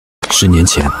10年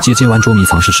前，姐姐玩捉迷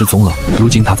藏时失踪了，如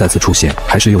今她再次出现，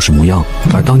还是又是模样。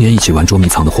而当年一起玩捉迷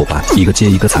藏的伙伴，一个接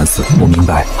一个惨死。我明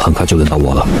白，很快就轮到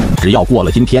我了。只要过了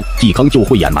今天，地坑就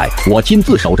会掩埋，我亲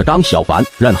自守着张小凡，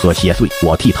任何邪祟，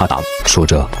我替他挡。说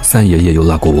着，三爷爷又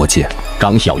拉过我姐。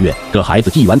张小月，这孩子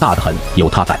机缘大得很，有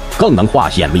他在，更能化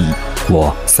险为夷。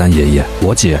我、三爷爷、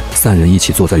我姐3人一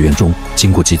起坐在园中，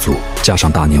经过祭祖，加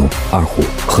上大牛、二虎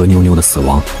和妞妞的死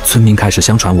亡，村民开始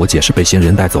相传我姐是被仙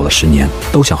人带走了10年，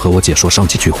都想和我姐说上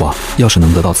几句话，要是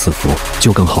能得到赐福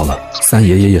就更好了。三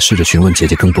爷爷也试着询问姐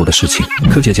姐更多的事情，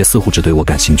可姐姐似乎只对我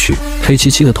感兴趣，黑漆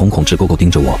漆的瞳孔直勾勾盯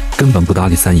着我，根本不搭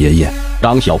理三爷爷。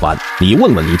张小凡，你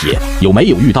问问你姐有没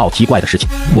有遇到奇怪的事情？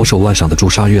我手腕上的朱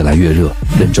砂越来越热，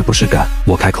忍着不适感，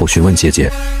我开口询问姐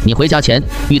姐：你回家前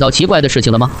遇到奇怪的事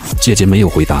情了吗？姐姐没有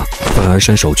回答，反而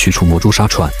伸手去触摸朱砂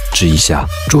串，只一下，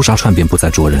朱砂串便不再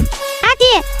捉人。阿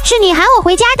弟，是你喊我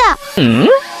回家的。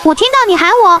我听到你喊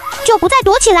我，就不再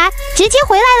躲起来，直接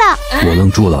回来了。我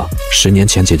愣住了。10年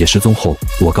前姐姐失踪后，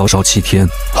我高烧7天，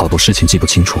好多事情记不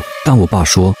清楚。但我爸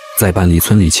说，在搬离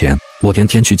村里前，我天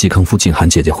天去祭坑附近喊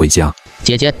姐姐回家。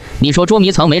姐姐，你说捉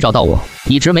迷藏没找到我，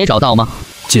一直没找到吗？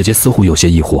姐姐似乎有些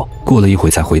疑惑，过了一会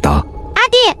才回答：阿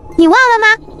弟，你忘了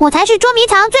吗？我才是捉迷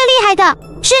藏最厉害的，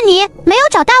是你没有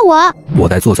找到我。我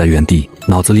呆坐在原地，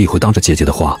脑子里回荡着姐姐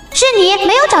的话：是你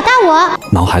没有找到我。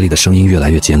脑海里的声音越来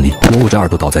越尖利，我捂着耳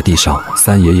朵倒在地上。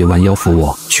三爷爷弯腰扶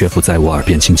我，却伏在我耳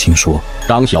边轻轻说：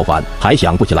张小凡，还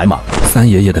想不起来吗？三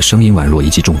爷爷的声音宛若一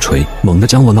记重锤，猛地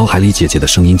将我脑海里姐姐的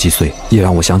声音击碎，也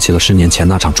让我想起了10年前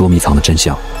那场捉迷藏的真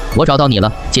相。我找到你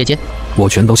了，姐姐。我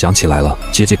全都想起来了，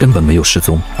姐姐根本没有失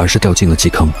踪，而是掉进了祭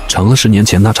坑，成了10年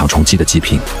前那场重祭的祭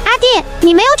品。阿弟，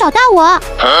你没有找到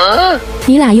我。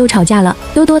你俩又吵架了，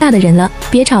都多大的人了，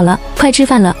别吵了，快吃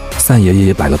饭了。三爷爷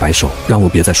也摆了摆手，让我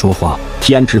别再说话。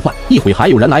先吃饭，一会还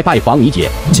有人来拜访你姐。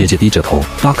姐姐低着头，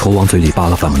大口往嘴里扒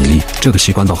了饭米粒，这个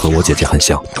习惯倒和我姐姐很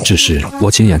像。只是我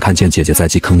亲眼看见姐姐在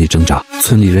祭坑里挣扎，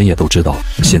村里人也都知道。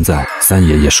现在三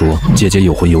爷爷说姐姐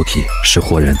有魂有体，是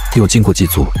活人，又经过祭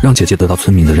祖，让姐姐得到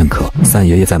村民的认可。三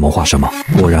爷爷在谋划什么？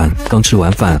果然，刚吃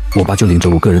完饭，我爸就领着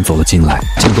5个人走了进来，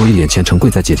竟都一脸虔诚跪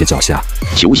在姐姐脚下，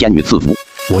求仙女赐福。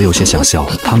我有些想笑，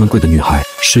他们跪的女孩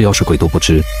是妖是鬼都不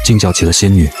知，竟叫起了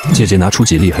仙女。姐姐拿出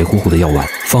几粒黑乎乎的药丸，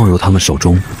放入他们手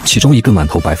中，其中一个满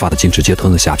头白发的竟直接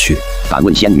吞了下去。敢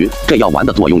问仙女，这药丸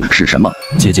的作用是什么？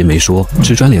姐姐没说，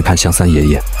只转脸看向三爷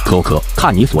爷。可，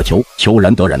看你所求，求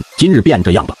人得人，今日便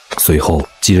这样吧。随后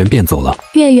几人便走了。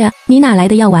月月，你哪来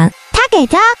的药丸？他给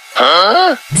的。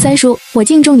三叔，我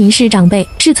敬重您是长辈，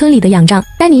是村里的仰仗，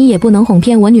但您也不能哄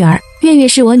骗我女儿。月月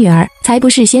是我女儿，才不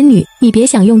是仙女，你别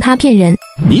想用她骗人。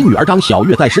你女儿张小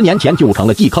月在10年前就成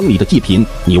了祭坑里的祭品，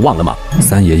你忘了吗？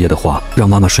三爷爷的话让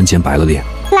妈妈瞬间白了脸。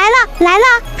来了！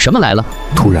什么来了？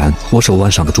突然，我手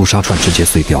腕上的朱砂串直接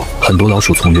碎掉，很多老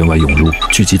鼠从院外涌入，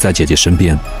聚集在姐姐身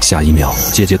边。下一秒，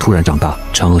姐姐突然长大，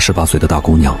成了18岁的大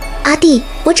姑娘。阿弟，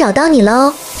我找到你了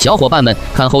哦！小伙伴们，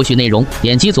看后续内容，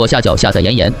点击左下角下载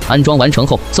盐言，安装完成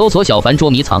后，搜索小凡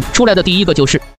捉迷藏，出来的第一个就是。